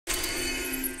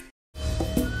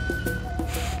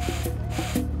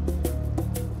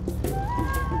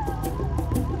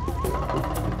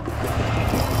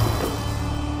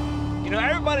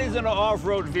everybody's into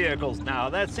off-road vehicles now.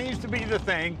 That seems to be the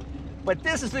thing. But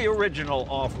this is the original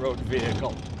off-road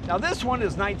vehicle. Now, this one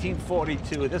is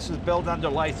 1942. This is built under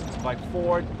license by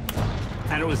Ford.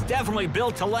 And it was definitely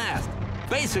built to last.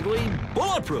 Basically,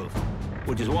 bulletproof.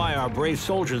 Which is why our brave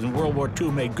soldiers in World War II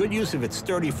made good use of its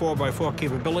sturdy 4x4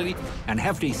 capability and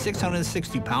hefty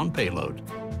 660-pound payload.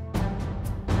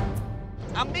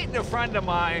 I'm meeting a friend of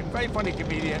mine, very funny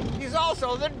comedian. He's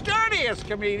also the dirtiest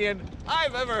comedian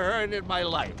I've ever heard in my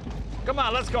life. Come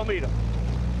on, let's go meet him.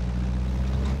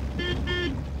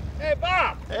 Hey,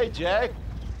 Bob. Hey, Jay.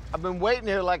 I've been waiting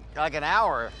here like an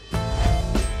hour.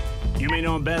 You may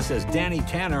know him best as Danny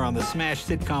Tanner on the smash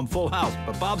sitcom Full House,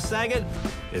 but Bob Saget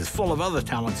is full of other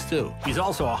talents, too. He's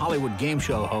also a Hollywood game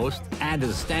show host, and as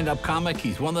a stand-up comic,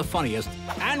 he's one of the funniest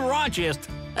and raunchiest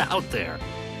out there.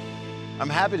 I'm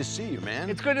happy to see you,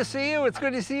 man. It's good to see you. It's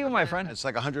good to see you, my friend. It's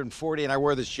like 140, and I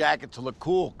wear this jacket to look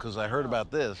cool because I heard about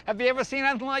this. Have you ever seen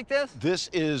anything like this? This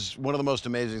is one of the most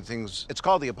amazing things. It's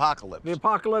called the Apocalypse. The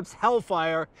Apocalypse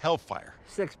Hellfire. Hellfire.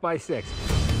 6x6.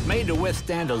 Made to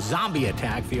withstand a zombie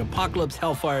attack, the Apocalypse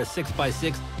Hellfire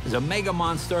 6x6 is a mega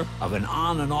monster of an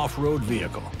on- and off-road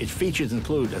vehicle. Its features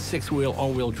include a 6-wheel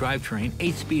all-wheel drivetrain,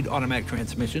 8-speed automatic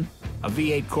transmission, a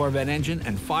V8 Corvette engine,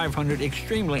 and 500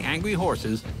 extremely angry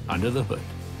horses under the hood.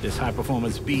 This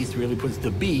high-performance beast really puts the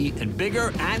B in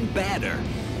bigger and badder.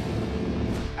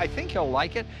 I think you'll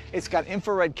like it. It's got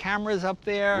infrared cameras up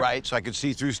there. Right, so I could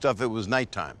see through stuff if it was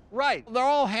nighttime. Right. They're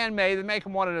all handmade. They make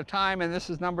them one at a time, and this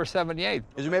is number 78.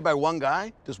 Is it made by one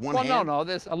guy? Just one hand? Well, no.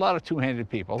 There's a lot of two-handed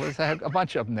people. There's a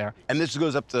bunch of them there. And this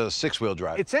goes up to 6-wheel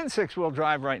drive? It's in 6-wheel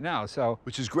drive right now, so...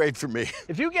 Which is great for me.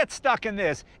 If you get stuck in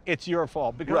this, it's your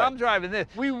fault, because right. I'm driving this.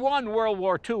 We won World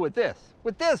War II with this.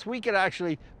 With this, we could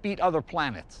actually beat other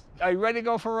planets. Are you ready to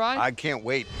go for a ride? I can't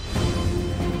wait.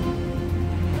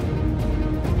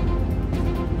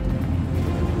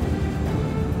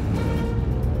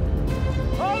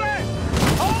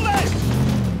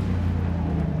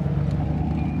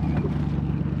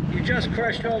 You just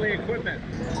crushed all the equipment.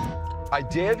 I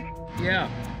did? Yeah.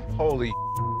 Holy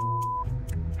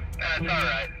That's all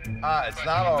right. it's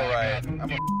not all right.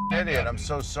 I'm a idiot. I'm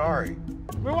so sorry.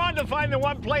 We wanted to find the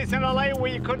one place in LA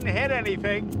where you couldn't hit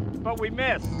anything, but we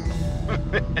missed.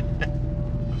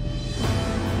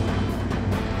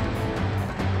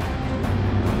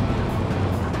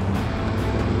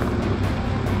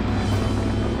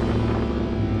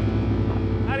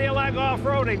 How do you like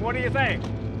off-roading? What do you think?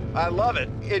 I love it.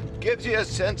 It gives you a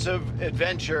sense of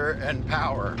adventure and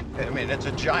power. I mean, it's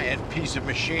a giant piece of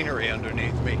machinery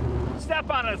underneath me. Step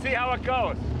on it, see how it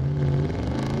goes.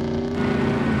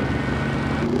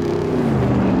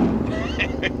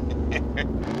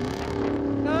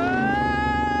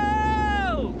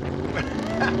 No!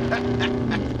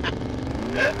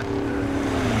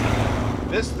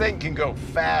 This thing can go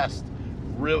fast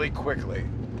really quickly.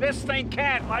 This thing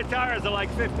can't. My tires are like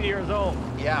 50 years old.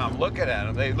 Yeah, I'm looking at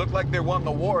them. They look like they won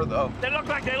the war, though. They look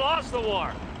like they lost the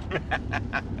war.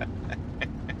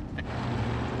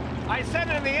 I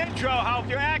said in the intro how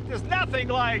your act is nothing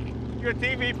like your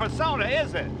TV persona,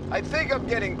 is it? I think I'm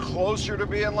getting closer to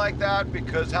being like that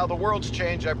because how the world's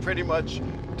changed, I pretty much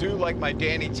do like my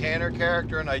Danny Tanner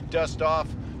character, and I dust off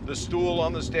the stool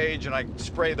on the stage and I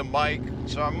spray the mic,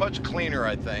 so I'm much cleaner,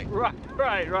 I think. Right.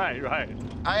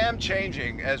 I am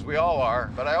changing, as we all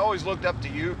are, but I always looked up to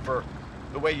you for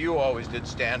the way you always did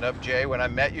stand-up, Jay, when I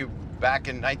met you back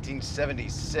in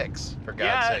 1976, for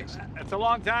God's sakes. It's a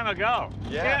long time ago.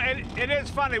 Yeah. It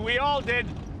is funny. We all did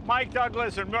Mike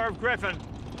Douglas and Merv Griffin,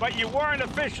 but you weren't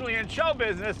officially in show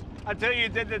business until you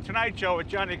did The Tonight Show with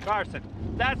Johnny Carson.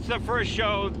 That's the first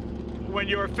show when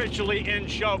you're officially in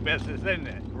show business, isn't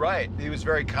it? Right. He was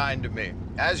very kind to me,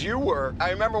 as you were.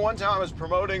 I remember one time I was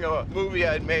promoting a movie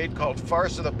I'd made called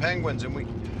Farce of the Penguins, and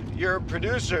your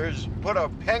producers put a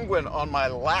penguin on my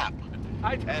lap.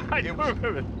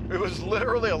 It was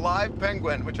literally a live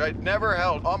penguin, which I'd never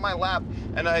held, on my lap,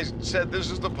 and I said,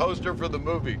 this is the poster for the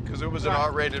movie, because it was an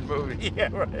R-rated movie. Yeah,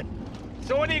 right.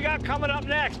 So what do you got coming up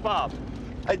next, Bob?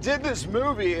 I did this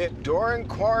movie during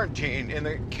quarantine in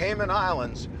the Cayman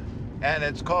Islands, and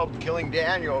it's called Killing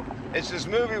Daniel. It's this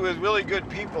movie with really good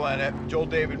people in it. Joel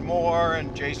David Moore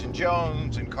and Jason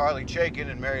Jones and Carly Chaikin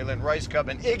and Mary Lynn Ricekup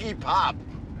and Iggy Pop.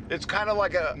 It's kind of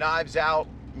like a Knives Out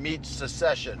meets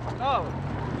Secession. Oh.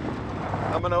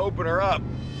 I'm gonna open her up.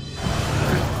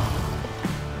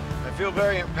 I feel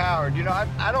very empowered. You know,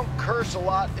 I don't curse a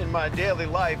lot in my daily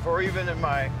life or even in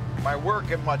my work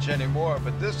much anymore,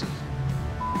 but this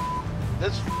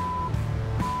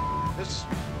is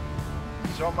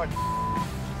so much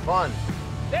fun.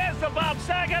 There's the Bob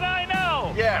Saget I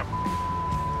know! Yeah.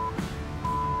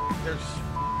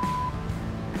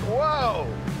 Whoa!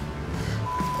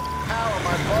 Ow,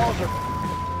 my balls are...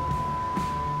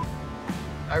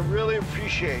 I really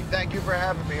appreciate it. Thank you for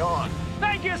having me on.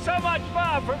 Thank you so much,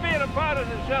 Bob, for being a part of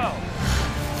the show.